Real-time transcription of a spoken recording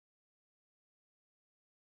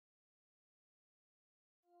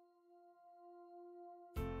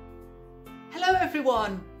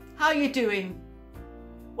everyone, how are you doing?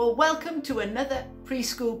 Well, welcome to another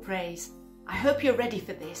Preschool Praise. I hope you're ready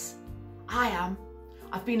for this. I am.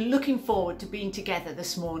 I've been looking forward to being together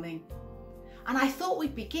this morning. And I thought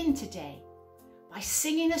we'd begin today by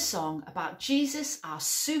singing a song about Jesus, our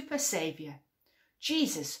super saviour.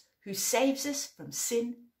 Jesus, who saves us from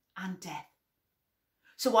sin and death.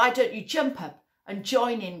 So why don't you jump up and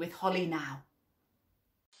join in with Holly now?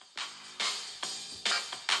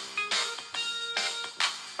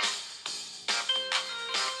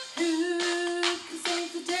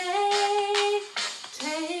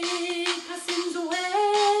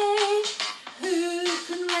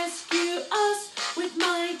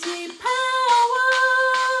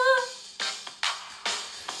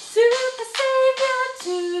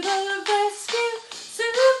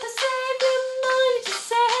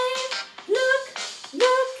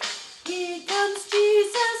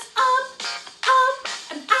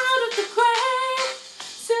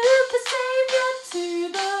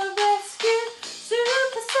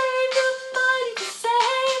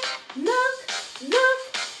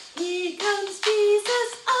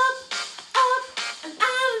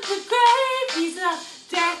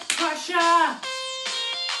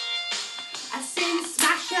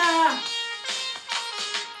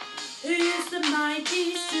 Who's the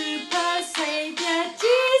mighty super saviour?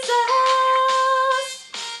 Jesus!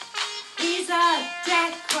 He's a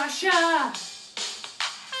death crusher,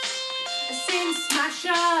 a sin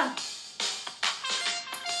smasher.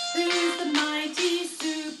 Who's the mighty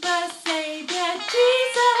super saviour?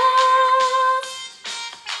 Jesus!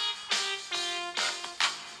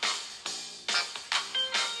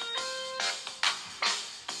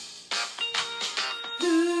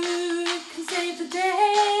 Who can save the day?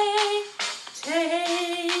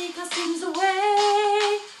 Take our sins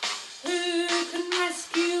away. Who can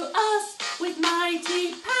rescue us with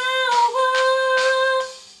mighty power?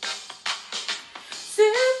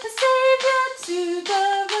 Super saviour to the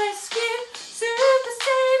rescue. Super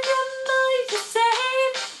saviour, mighty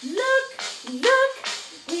save. Look, look,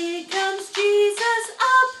 here comes Jesus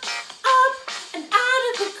up, up and out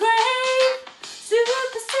of the grave.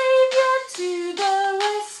 Super saviour to the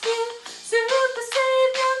rescue. Super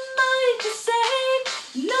saviour, mighty save.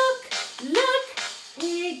 Look, look,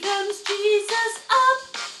 here comes Jesus up,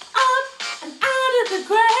 up and out of the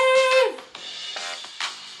grave.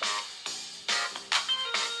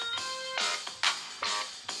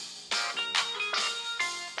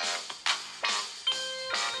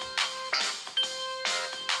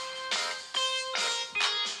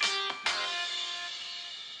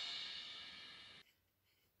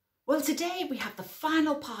 Well, today we have the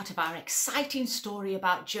final part of our exciting story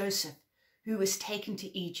about Joseph, who was taken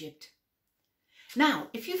to Egypt. Now,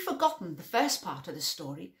 if you've forgotten the first part of the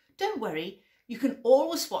story, don't worry, you can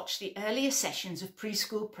always watch the earlier sessions of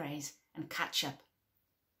Preschool Praise and catch up.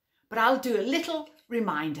 But I'll do a little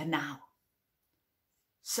reminder now.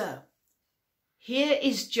 So, here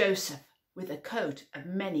is Joseph with a coat of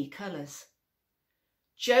many colours.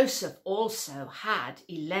 Joseph also had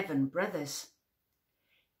 11 brothers.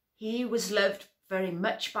 He was loved very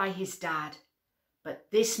much by his dad, but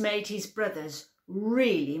this made his brothers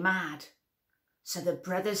really mad. So the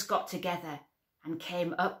brothers got together and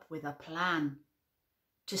came up with a plan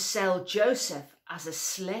to sell Joseph as a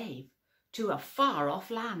slave to a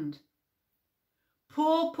far-off land.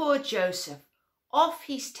 Poor, poor Joseph, off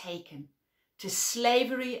he's taken to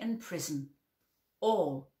slavery and prison,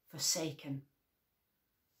 all forsaken.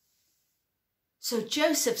 So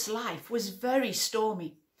Joseph's life was very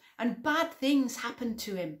stormy, and bad things happened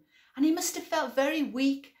to him, and he must have felt very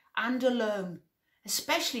weak and alone,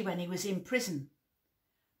 especially when he was in prison.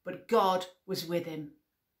 But God was with him.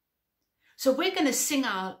 So we're going to sing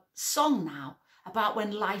our song now about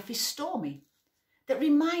when life is stormy, that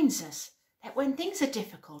reminds us that when things are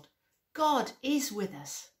difficult, God is with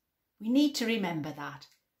us. We need to remember that.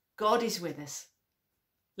 God is with us.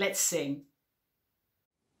 Let's sing.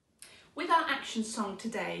 With our action song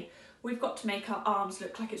today, we've got to make our arms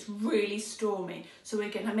look like it's really stormy. So we're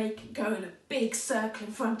going to go in a big circle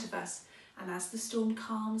in front of us. And as the storm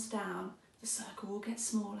calms down, the circle will get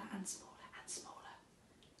smaller and smaller and smaller.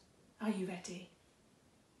 Are you ready?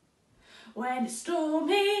 When it's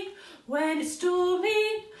stormy, when it's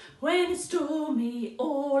stormy, when it's stormy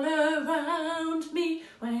all around me.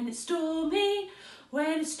 When it's stormy,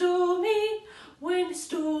 when it's stormy, when it's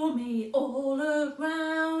stormy all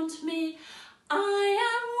around me. I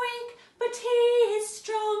am weak, but he is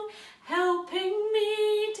strong, helping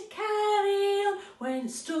me to carry on. When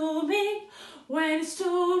it's stormy, when it's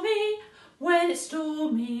stormy, when it's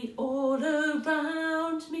stormy all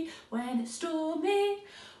around me. When it's stormy,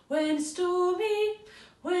 when it's stormy,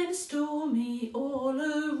 when it's stormy all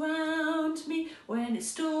around me. When it's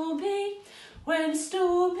stormy, when it's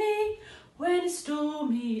stormy, when it's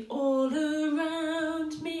stormy all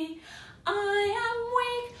around me. I am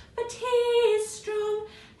weak, but he is strong,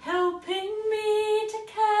 helping me to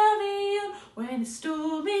carry on. When it's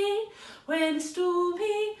stormy, when it's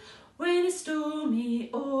stormy, when it's stormy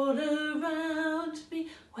all around me.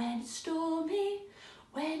 When it's stormy,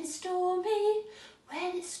 when it's stormy,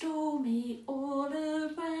 when it's stormy all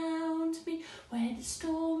around me. When it's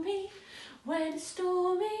stormy, when it's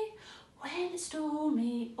stormy, when it's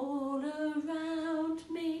stormy all around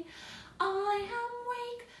me. I am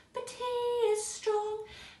weak, but he is strong,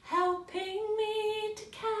 helping me to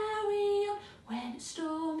carry on. When it's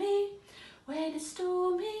stormy, when it's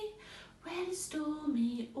stormy, when it's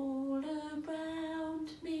stormy all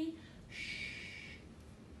around me.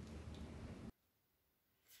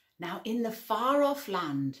 Now in the far-off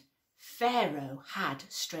land, Pharaoh had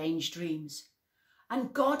strange dreams,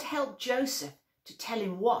 and God helped Joseph to tell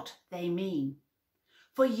him what they mean.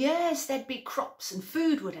 For years there'd be crops and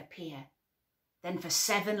food would appear. Then for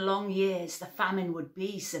 7 long years the famine would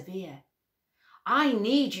be severe. I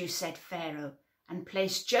need you, said Pharaoh, and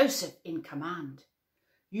placed Joseph in command.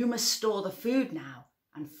 You must store the food now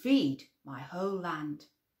and feed my whole land.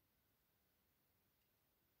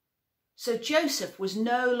 So Joseph was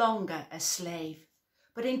no longer a slave,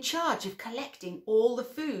 but in charge of collecting all the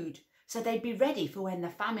food so they'd be ready for when the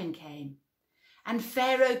famine came. And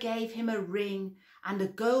Pharaoh gave him a ring and a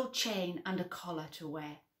gold chain and a collar to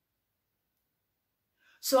wear.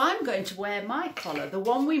 So I'm going to wear my collar, the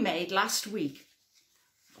one we made last week.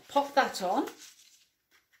 I'll pop that on,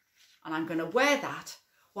 and I'm going to wear that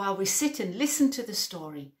while we sit and listen to the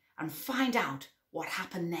story and find out what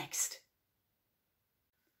happened next.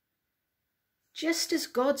 Just as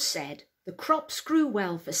God said, the crops grew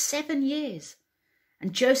well for 7 years,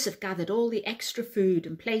 and Joseph gathered all the extra food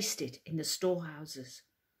and placed it in the storehouses.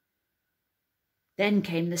 Then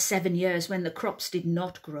came the 7 years when the crops did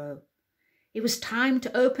not grow. It was time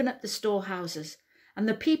to open up the storehouses, and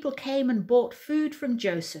the people came and bought food from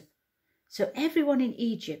Joseph, so everyone in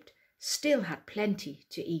Egypt still had plenty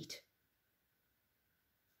to eat.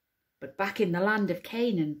 But back in the land of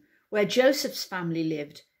Canaan, where Joseph's family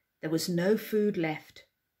lived, there was no food left.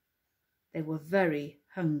 They were very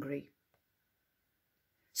hungry.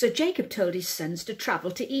 So Jacob told his sons to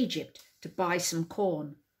travel to Egypt to buy some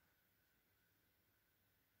corn.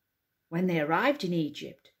 When they arrived in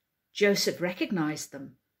Egypt, Joseph recognized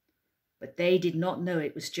them, but they did not know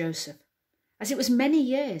it was Joseph, as it was many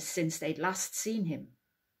years since they'd last seen him.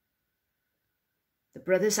 The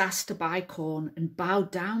brothers asked to buy corn and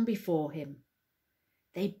bowed down before him.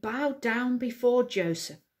 They bowed down before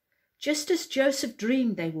Joseph, just as Joseph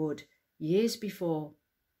dreamed they would years before.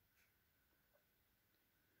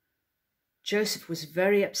 Joseph was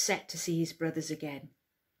very upset to see his brothers again,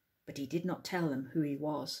 but he did not tell them who he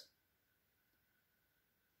was.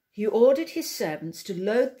 He ordered his servants to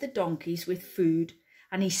load the donkeys with food,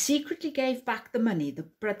 and he secretly gave back the money the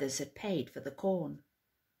brothers had paid for the corn.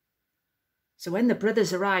 So when the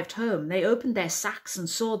brothers arrived home, they opened their sacks and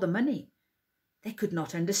saw the money. They could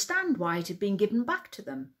not understand why it had been given back to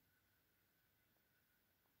them.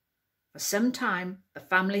 For some time, the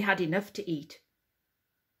family had enough to eat,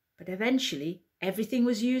 but eventually everything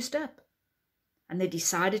was used up, and they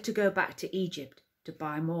decided to go back to Egypt to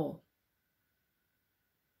buy more.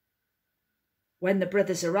 When the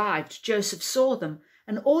brothers arrived, Joseph saw them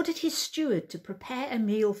and ordered his steward to prepare a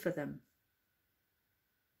meal for them.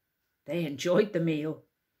 They enjoyed the meal,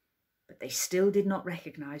 but they still did not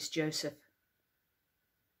recognize Joseph.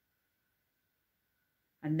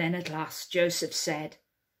 And then at last Joseph said,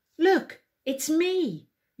 "Look, it's me,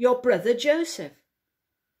 your brother Joseph."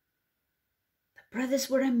 The brothers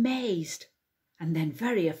were amazed and then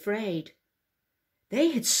very afraid. They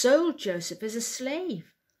had sold Joseph as a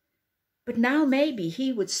slave, but now maybe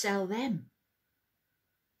he would sell them.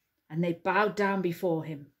 And they bowed down before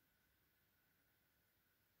him.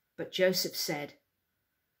 But Joseph said,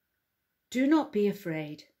 "Do not be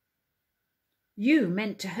afraid. You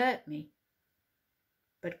meant to hurt me,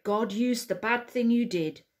 but God used the bad thing you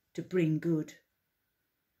did to bring good.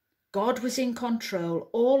 God was in control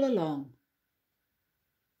all along,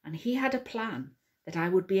 and he had a plan that I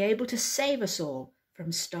would be able to save us all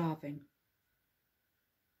from starving."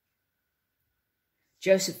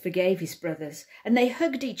 Joseph forgave his brothers, and they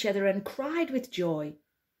hugged each other and cried with joy.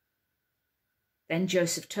 Then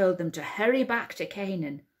Joseph told them to hurry back to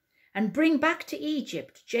Canaan and bring back to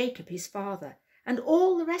Egypt Jacob his father and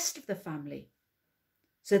all the rest of the family,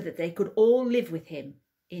 so that they could all live with him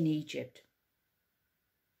in Egypt.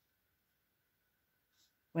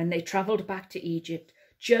 When they travelled back to Egypt,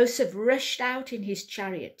 Joseph rushed out in his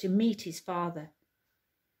chariot to meet his father.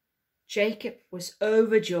 Jacob was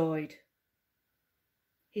overjoyed.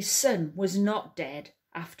 His son was not dead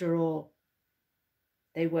after all.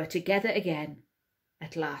 They were together again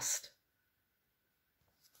at last.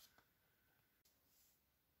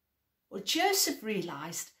 Well, Joseph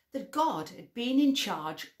realised that God had been in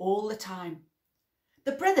charge all the time.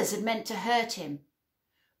 The brothers had meant to hurt him,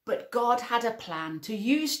 but God had a plan to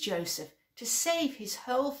use Joseph to save his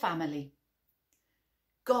whole family.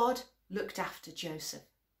 God looked after Joseph,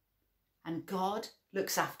 and God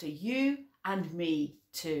looks after you and me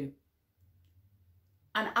too.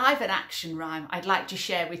 And I've an action rhyme I'd like to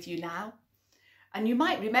share with you now. And you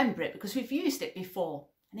might remember it because we've used it before.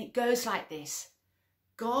 And it goes like this.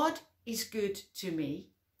 God is good to me.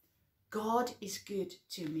 God is good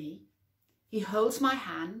to me. He holds my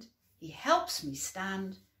hand. He helps me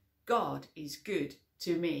stand. God is good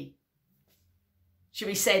to me. Shall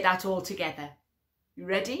we say that all together? You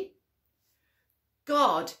ready?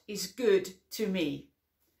 God is good to me.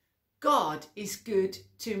 God is good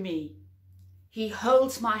to me. He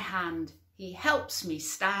holds my hand. He helps me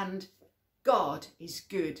stand. God is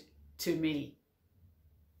good to me.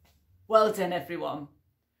 Well done, everyone.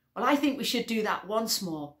 Well, I think we should do that once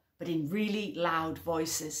more, but in really loud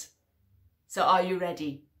voices. So are you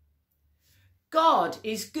ready? God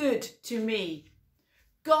is good to me.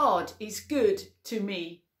 God is good to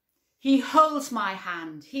me. He holds my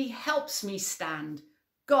hand. He helps me stand.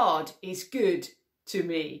 God is good to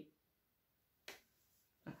me.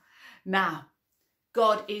 Now,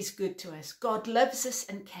 God is good to us. God loves us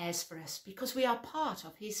and cares for us because we are part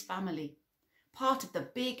of his family, part of the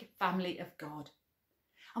big family of God.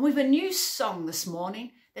 And we've a new song this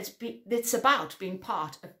morning that's about being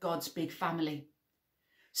part of God's big family.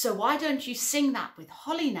 So why don't you sing that with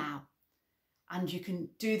Holly now? And you can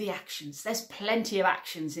do the actions. There's plenty of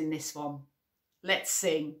actions in this one. Let's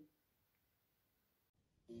sing.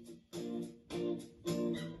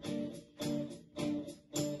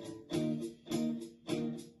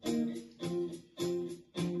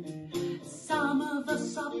 Some of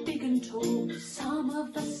us are big and tall, some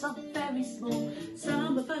of us are very small,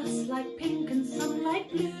 some of us like pink and some like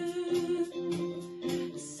blue.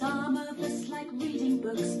 Some of us like reading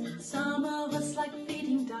books, some of us like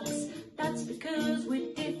feeding ducks. That's because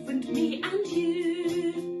we're different, me and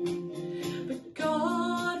you. But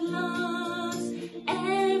God loves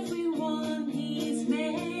everyone he's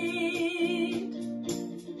made.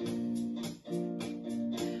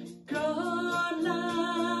 God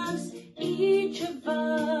loves each of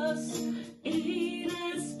us in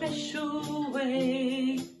a special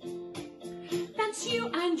way. That's you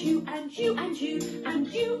and you and you and you and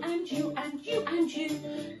you and you and you and you.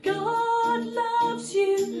 God loves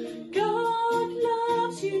you. God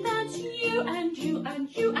loves you. That's you and you and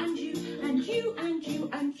you and you and you and you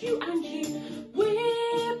and you and you.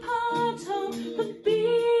 We're part of the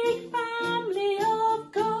big family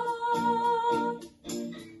of God.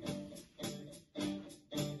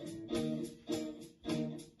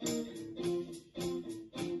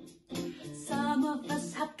 Some of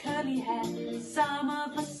us have curly hair, some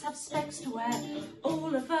of us have specs to wear,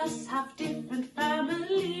 all of us have different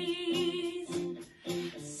families.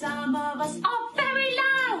 Some of us are very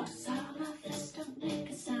loud, some of us don't make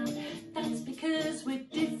a sound. That's because we're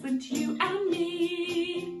different, you and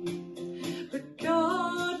me. But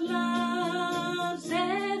God loves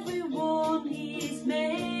everyone he's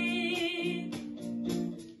made.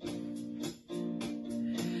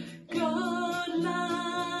 God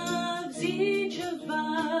loves each of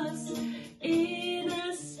us in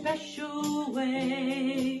a special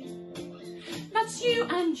way. That's you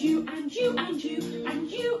and you and you and you and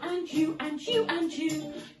you and you and you and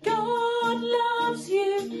you. God loves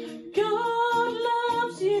you. God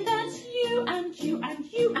loves you. That's you and you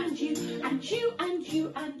and you and you and you and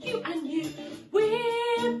you and you and you.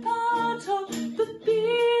 We're part of the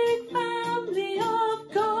big family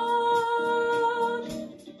of God.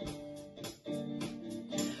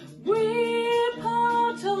 We're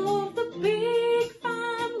part of the big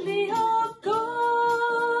family of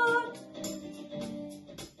God.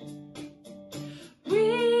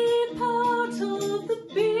 We're part of the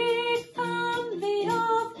big family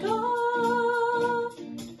of God.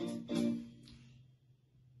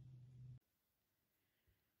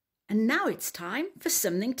 And now it's time for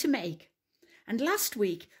something to make. And last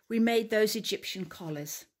week we made those Egyptian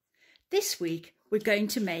collars. This week we're going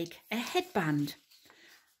to make a headband.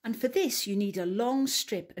 And for this you need a long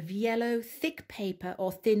strip of yellow thick paper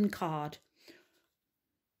or thin card.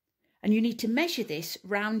 And you need to measure this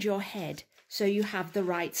round your head so you have the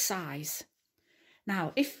right size.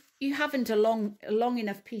 Now, if you haven't a long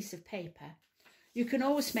enough piece of paper, you can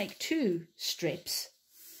always make 2 strips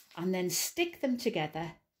and then stick them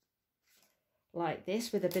together like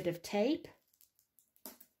this with a bit of tape,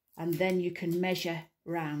 and then you can measure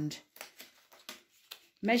round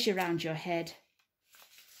your head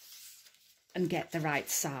and get the right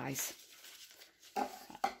size. I'll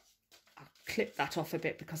clip that off a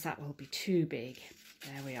bit because that will be too big.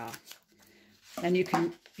 There we are. Then you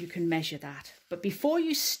can measure that. But before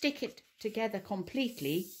you stick it together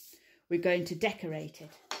completely, we're going to decorate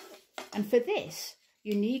it. And for this,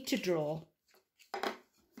 you need to draw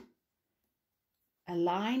a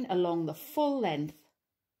line along the full length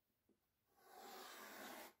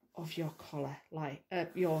of your collar, like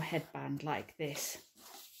your headband, like this.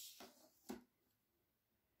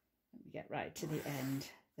 Let me get right to the end.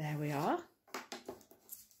 There we are.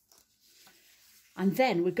 And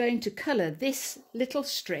then we're going to colour this little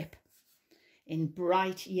strip in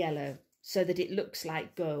bright yellow so that it looks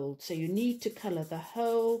like gold. So you need to colour the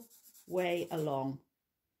whole way along.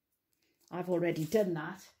 I've already done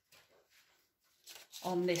that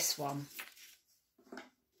on this one.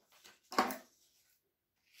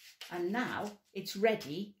 And now it's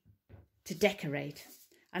ready to decorate.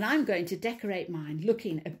 And I'm going to decorate mine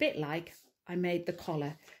looking a bit like I made the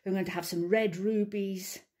collar. I'm going to have some red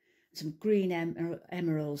rubies, some green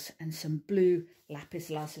emeralds and some blue lapis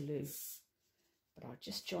lazuli. But I'll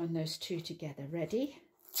just join those 2 together. Ready?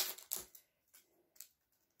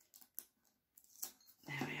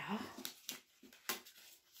 There we are.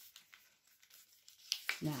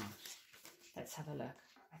 Now, let's have a look.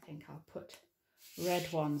 I think I'll put red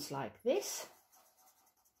ones like this.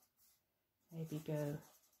 Maybe go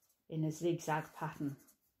in a zigzag pattern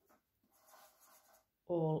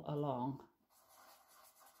all along.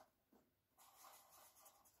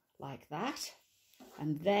 Like that.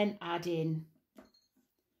 And then add in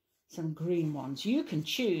some green ones. You can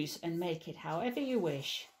choose and make it however you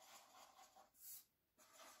wish.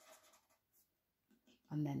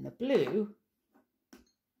 And then the blue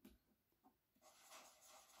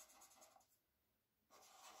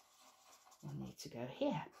will need to go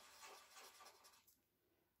here.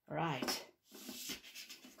 Right.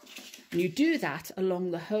 And you do that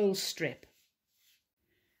along the whole strip.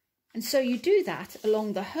 And so you do that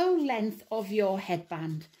along the whole length of your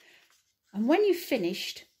headband. And when you've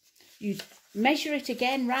finished, you measure it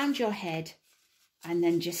again round your head and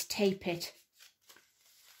then just tape it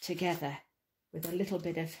together with a little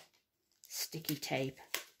bit of sticky tape.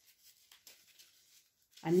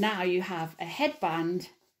 And now you have a headband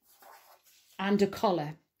and a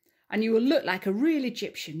collar. And you will look like a real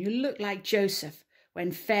Egyptian. You look like Joseph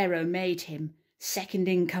when Pharaoh made him second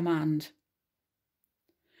in command.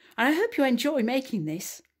 And I hope you enjoy making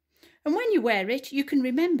this. And when you wear it, you can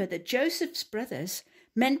remember that Joseph's brothers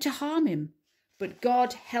meant to harm him, but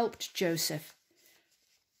God helped Joseph.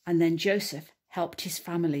 And then Joseph helped his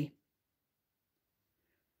family.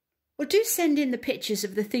 Well, do send in the pictures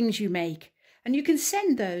of the things you make, and you can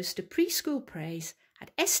send those to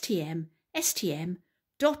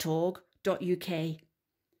preschoolpraise@stm.org.uk.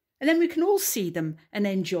 And then we can all see them and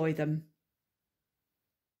enjoy them.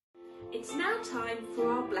 It's now time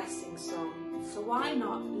for our blessing song, so why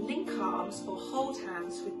not link arms or hold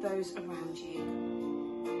hands with those around you.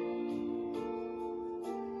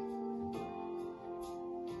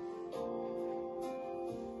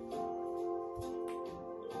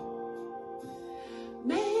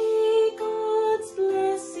 May God's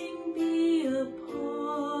blessing be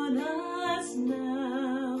upon us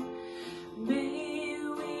now. May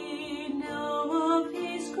we know of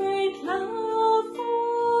His great love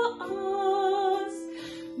for us.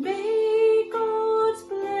 May God's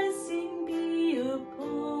blessing be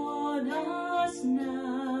upon us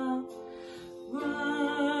now,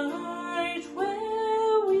 right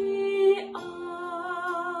where we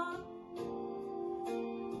are.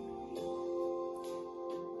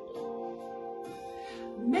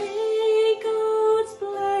 May God's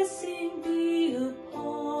blessing be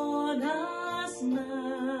upon us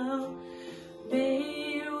now.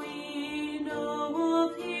 May we know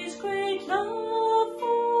of His great love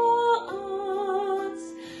for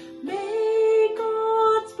us. May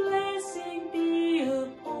God's blessing be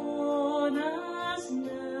upon us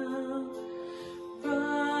now,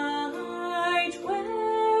 right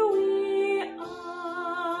where we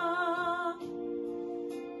are.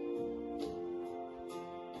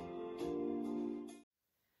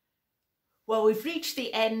 Well, we've reached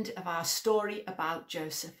the end of our story about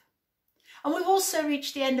Joseph. And we've also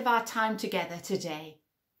reached the end of our time together today.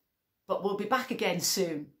 But we'll be back again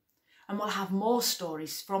soon. And we'll have more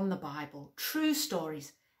stories from the Bible, true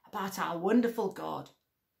stories about our wonderful God.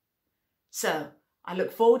 So I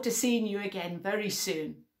look forward to seeing you again very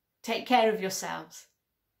soon. Take care of yourselves.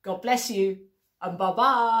 God bless you and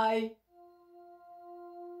bye-bye.